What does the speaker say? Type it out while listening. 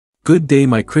Good day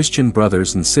my Christian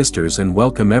brothers and sisters, and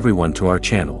welcome everyone to our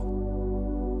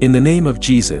channel. In the name of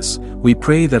Jesus, we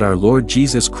pray that our Lord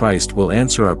Jesus Christ will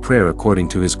answer our prayer according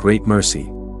to His great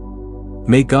mercy.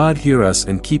 May God hear us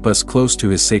and keep us close to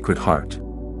His sacred heart.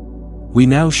 We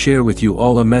now share with you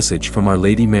all a message from Our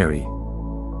Lady Mary.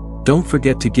 Don't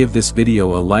forget to give this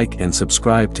video a like and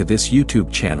subscribe to this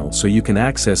YouTube channel so you can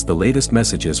access the latest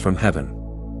messages from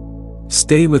heaven.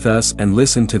 Stay with us and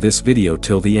listen to this video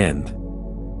till the end.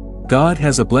 God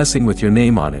has a blessing with your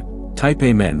name on it. Type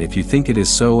Amen if you think it is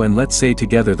so, and let's say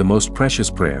together the most precious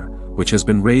prayer, which has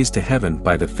been raised to heaven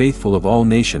by the faithful of all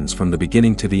nations from the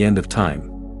beginning to the end of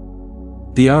time.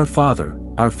 The Our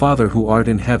Father who art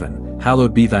in heaven,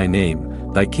 hallowed be thy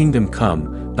name, thy kingdom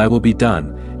come, thy will be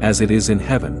done, as it is in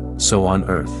heaven, so on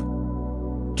earth.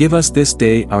 Give us this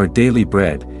day our daily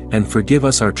bread, and forgive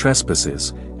us our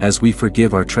trespasses, as we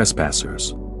forgive our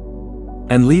trespassers.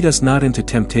 And lead us not into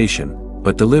temptation,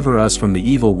 but deliver us from the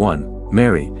evil one.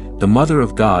 Mary, the Mother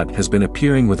of God, has been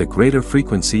appearing with a greater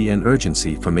frequency and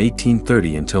urgency from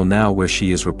 1830 until now, where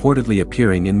she is reportedly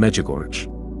appearing in Medjugorje.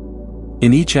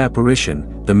 In each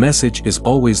apparition, the message is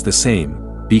always the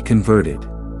same: be converted.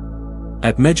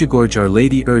 At Medjugorje Our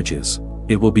Lady urges,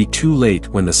 it will be too late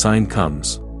when the sign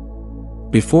comes.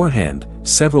 Beforehand,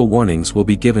 several warnings will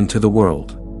be given to the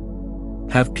world.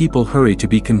 Have people hurry to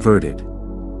be converted.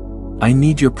 I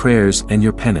need your prayers and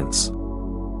your penance.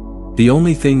 The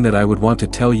only thing that I would want to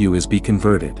tell you is be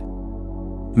converted.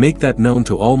 Make that known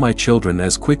to all my children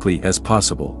as quickly as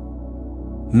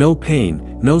possible. No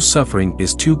pain, no suffering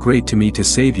is too great to me to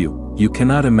save you. You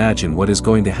cannot imagine what is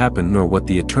going to happen nor what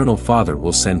the Eternal Father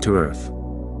will send to earth.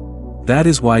 That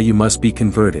is why you must be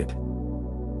converted.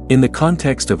 In the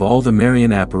context of all the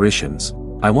Marian apparitions,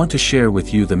 I want to share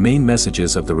with you the main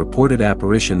messages of the reported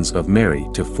apparitions of Mary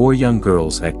to 4 young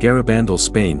girls at Garabandal,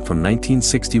 Spain from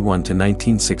 1961 to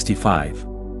 1965.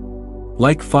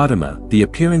 Like Fatima, the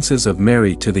appearances of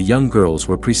Mary to the young girls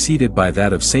were preceded by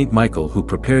that of Saint Michael, who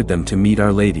prepared them to meet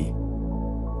Our Lady.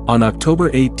 On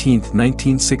October 18,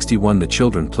 1961, the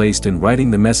children placed in writing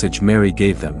the message Mary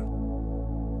gave them.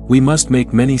 We must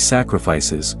make many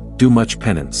sacrifices, do much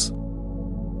penance.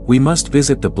 We must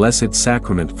visit the Blessed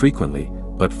Sacrament frequently,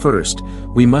 but first,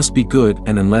 we must be good,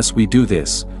 and unless we do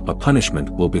this, a punishment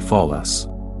will befall us.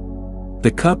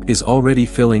 The cup is already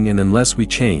filling, and unless we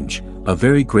change, a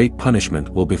very great punishment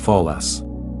will befall us.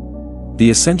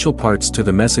 The essential parts to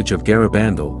the message of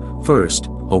Garabandal: first,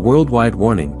 a worldwide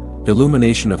warning,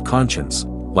 illumination of conscience,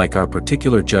 like our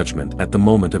particular judgment at the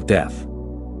moment of death.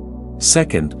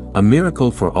 Second, a miracle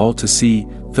for all to see.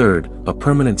 Third, a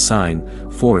permanent sign.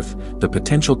 Fourth, the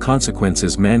potential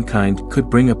consequences mankind could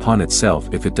bring upon itself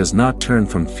if it does not turn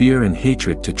from fear and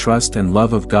hatred to trust and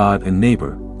love of God and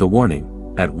neighbor. The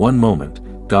warning: at one moment,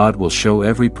 God will show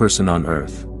every person on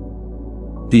earth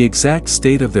the exact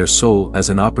state of their soul as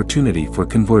an opportunity for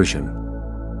conversion.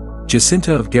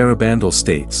 Jacinta of Garabandal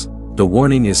states, the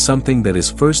warning is something that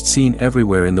is first seen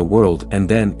everywhere in the world and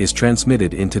then is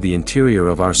transmitted into the interior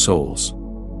of our souls.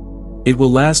 It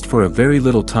will last for a very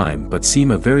little time but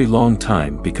seem a very long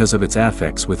time because of its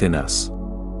affects within us.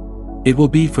 It will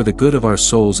be for the good of our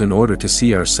souls, in order to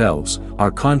see ourselves, our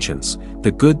conscience,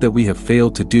 the good that we have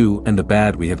failed to do and the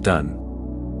bad we have done.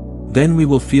 Then we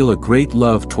will feel a great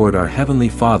love toward our Heavenly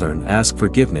Father and ask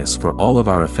forgiveness for all of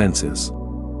our offenses.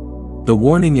 The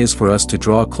warning is for us to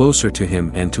draw closer to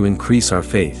Him and to increase our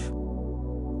faith.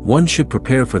 One should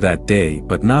prepare for that day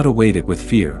but not await it with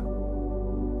fear.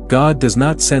 God does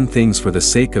not send things for the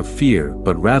sake of fear,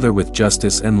 but rather with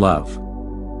justice and love.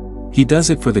 He does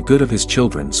it for the good of His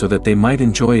children, so that they might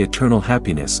enjoy eternal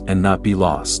happiness and not be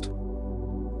lost.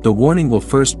 The warning will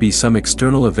first be some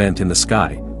external event in the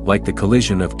sky, like the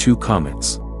collision of 2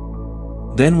 comets.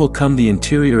 Then will come the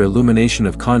interior illumination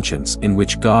of conscience, in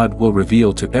which God will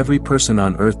reveal to every person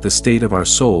on earth the state of our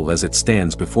soul as it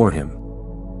stands before Him.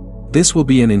 This will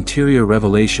be an interior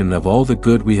revelation of all the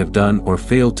good we have done or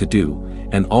failed to do,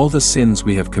 and all the sins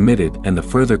we have committed and the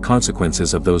further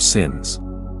consequences of those sins.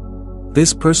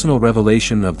 This personal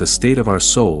revelation of the state of our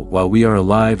soul while we are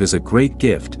alive is a great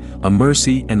gift, a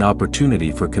mercy and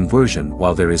opportunity for conversion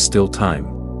while there is still time.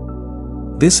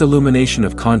 This illumination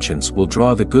of conscience will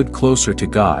draw the good closer to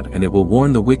God, and it will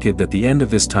warn the wicked that the end of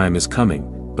this time is coming,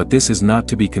 but this is not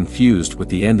to be confused with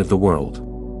the end of the world.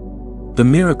 The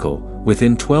miracle: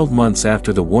 within 12 months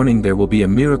after the warning there will be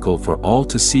a miracle for all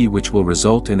to see, which will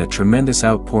result in a tremendous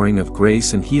outpouring of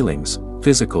grace and healings,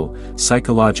 physical,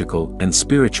 psychological, and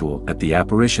spiritual. At the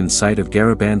apparition site of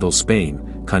Garabandal,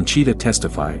 Spain, Conchita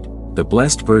testified, the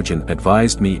Blessed Virgin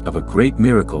advised me of a great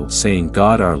miracle, saying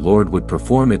God our Lord would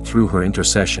perform it through her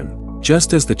intercession.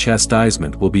 just as the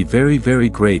chastisement will be very, very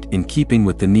great in keeping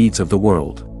with the needs of the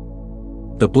world.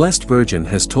 The Blessed Virgin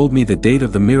has told me the date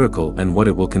of the miracle and what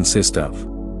it will consist of.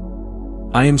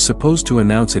 I am supposed to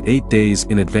announce it 8 days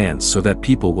in advance so that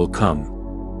people will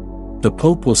come. The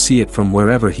Pope will see it from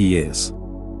wherever he is.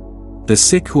 The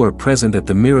sick who are present at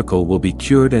the miracle will be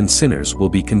cured and sinners will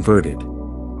be converted.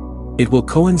 It will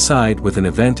coincide with an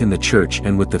event in the church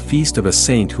and with the feast of a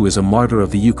saint who is a martyr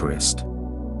of the Eucharist.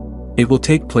 It will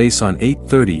take place on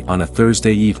 8:30 on a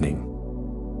Thursday evening.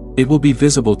 It will be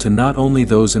visible to not only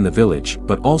those in the village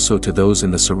but also to those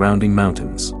in the surrounding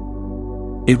mountains.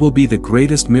 It will be the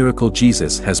greatest miracle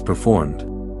Jesus has performed.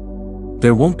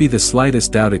 There won't be the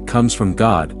slightest doubt it comes from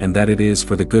God and that it is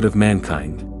for the good of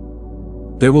mankind.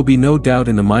 There will be no doubt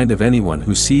in the mind of anyone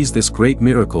who sees this great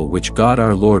miracle which God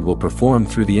our Lord will perform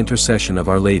through the intercession of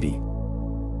Our Lady.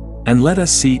 And let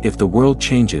us see if the world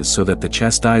changes so that the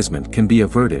chastisement can be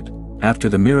averted. After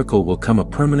the miracle will come a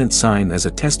permanent sign as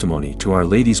a testimony to Our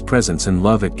Lady's presence and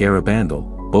love at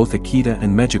Garabandal. Both Akita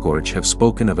and Medjugorje have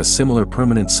spoken of a similar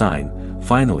permanent sign.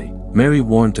 Finally, Mary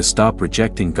warned to stop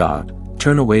rejecting God,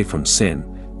 turn away from sin,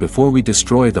 before we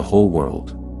destroy the whole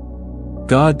world.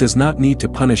 God does not need to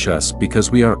punish us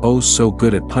because we are oh so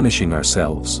good at punishing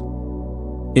ourselves.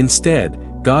 Instead,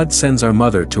 God sends our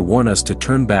mother to warn us to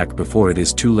turn back before it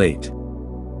is too late.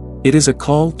 It is a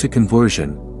call to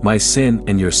conversion. My sin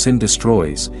and your sin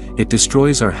destroys, it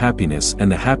destroys our happiness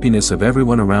and the happiness of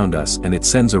everyone around us, and it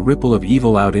sends a ripple of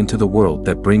evil out into the world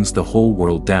that brings the whole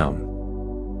world down.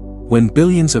 When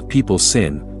billions of people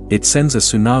sin, it sends a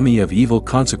tsunami of evil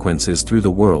consequences through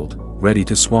the world, ready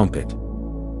to swamp it.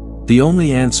 The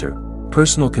only answer,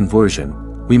 personal conversion.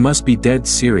 We must be dead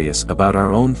serious about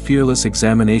our own fearless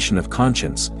examination of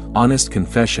conscience, honest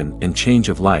confession and change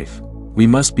of life. We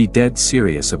must be dead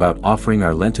serious about offering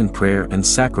our Lenten prayer and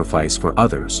sacrifice for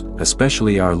others,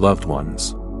 especially our loved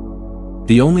ones.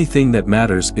 The only thing that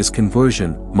matters is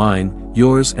conversion, mine,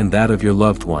 yours and that of your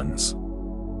loved ones.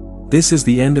 This is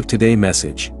the end of today's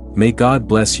message. May God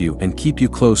bless you and keep you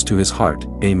close to His heart.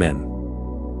 Amen.